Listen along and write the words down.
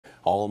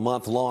All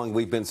month long,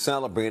 we've been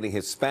celebrating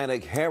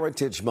Hispanic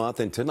Heritage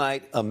Month, and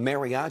tonight, a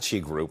mariachi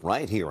group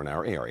right here in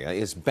our area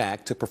is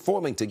back to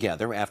performing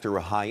together after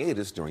a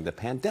hiatus during the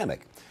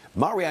pandemic.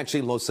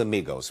 Mariachi Los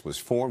Amigos was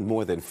formed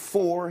more than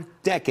 4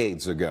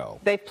 decades ago.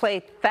 They've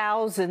played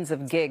thousands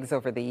of gigs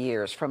over the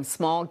years, from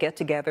small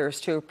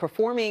get-togethers to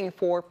performing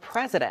for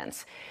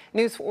presidents.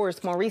 News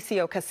 4's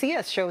Mauricio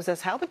Casillas shows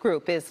us how the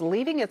group is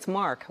leaving its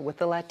mark with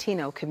the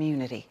Latino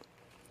community.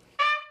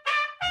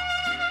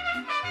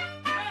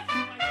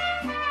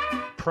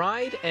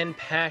 Pride and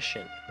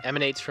passion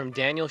emanates from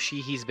Daniel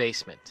Sheehy's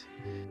basement.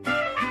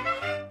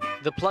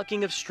 The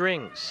plucking of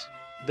strings,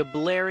 the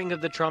blaring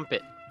of the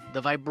trumpet,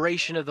 the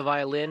vibration of the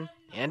violin,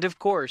 and of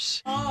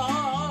course,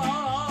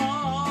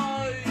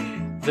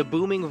 the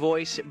booming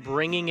voice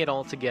bringing it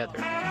all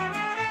together.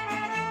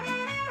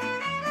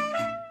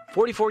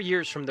 44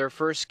 years from their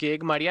first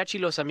gig, Mariachi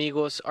Los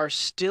Amigos are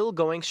still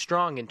going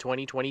strong in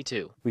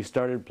 2022. We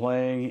started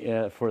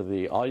playing for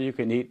the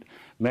all-you-can-eat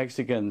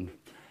Mexican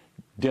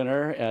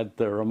dinner at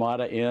the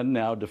Ramada Inn,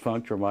 now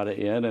defunct Ramada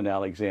Inn in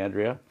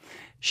Alexandria.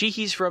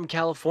 Sheehy's from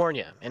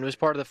California and was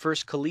part of the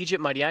first collegiate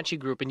mariachi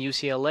group in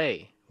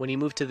UCLA. When he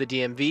moved to the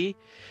DMV,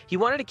 he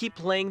wanted to keep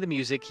playing the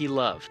music he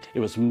loved. It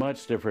was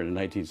much different in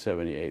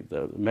 1978.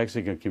 The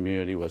Mexican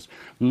community was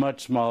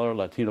much smaller,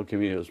 Latino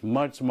community was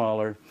much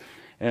smaller,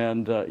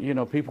 and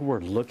people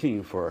were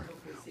looking for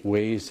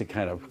ways to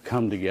kind of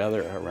come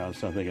together around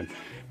something, and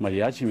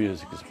mariachi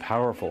music is a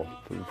powerful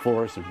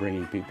force in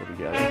bringing people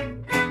together.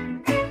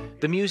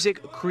 The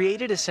music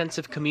created a sense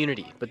of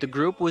community, but the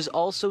group was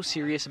also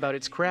serious about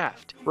its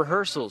craft.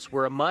 Rehearsals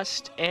were a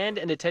must, and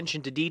an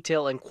attention to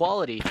detail and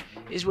quality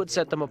is what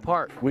set them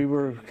apart. We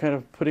were kind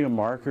of putting a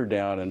marker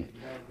down and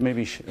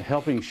maybe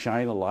helping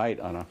shine a light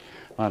on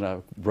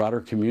a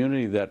broader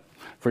community that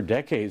for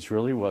decades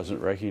really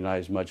wasn't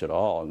recognized much at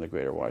all in the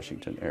greater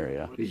Washington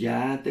area.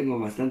 Ya tengo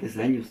bastantes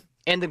años.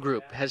 And the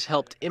group has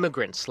helped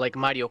immigrants like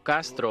Mario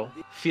Castro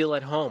feel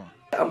at home.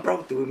 I'm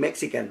proud to be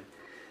Mexican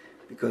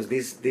because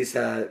this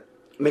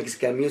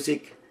Mexican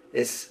music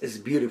is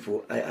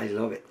beautiful. I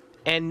love it.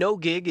 And no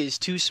gig is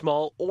too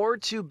small or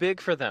too big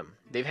for them.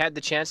 They've had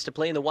the chance to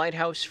play in the White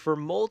House for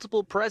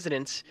multiple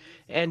presidents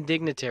and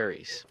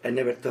dignitaries. I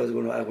never thought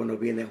I was going to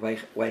be in the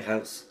White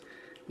House.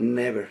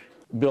 Never.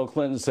 Bill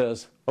Clinton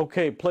says,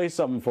 "Okay, play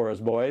something for us,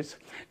 boys."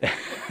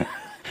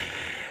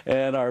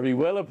 And our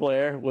vihuela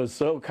player was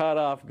so caught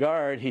off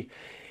guard,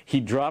 he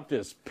dropped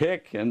his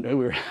pick, and we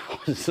were,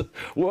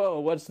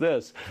 whoa, what's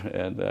this?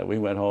 And we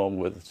went home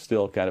with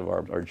still kind of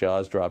our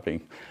jaws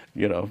dropping,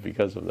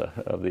 because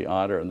of the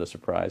honor and the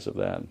surprise of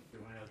that.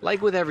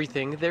 Like with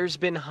everything, there's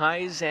been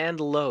highs and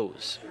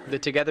lows. The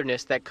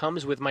togetherness that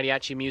comes with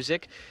mariachi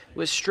music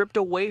was stripped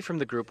away from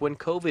the group when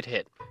COVID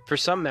hit. For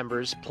some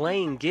members,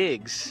 playing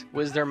gigs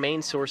was their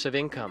main source of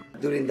income.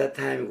 During that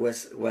time, it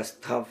was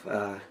tough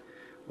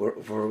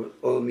for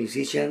all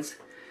musicians.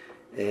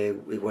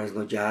 It was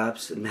no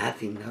jobs,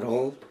 nothing at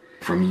all.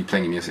 For me,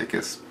 playing music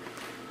is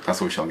a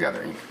social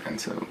gathering, and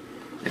so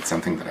it's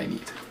something that I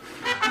need.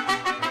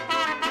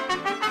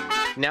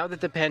 Now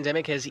that the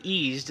pandemic has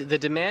eased, the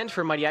demand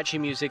for mariachi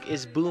music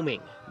is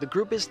booming. The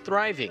group is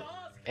thriving.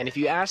 And if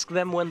you ask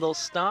them when they'll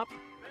stop,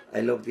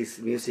 I love this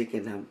music,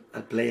 and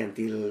I'll play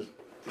until,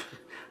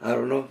 I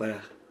don't know,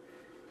 but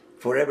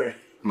forever.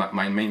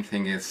 My main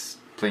thing is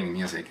playing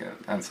music,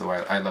 and so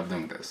I love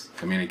doing this,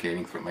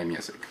 communicating through my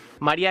music.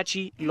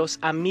 Mariachi Los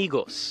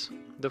Amigos,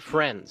 the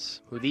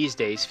friends, who these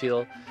days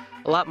feel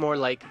a lot more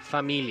like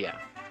familia,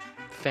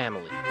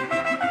 family.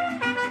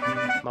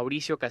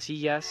 Mauricio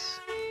Casillas,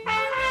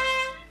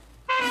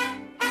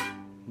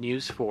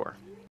 News 4.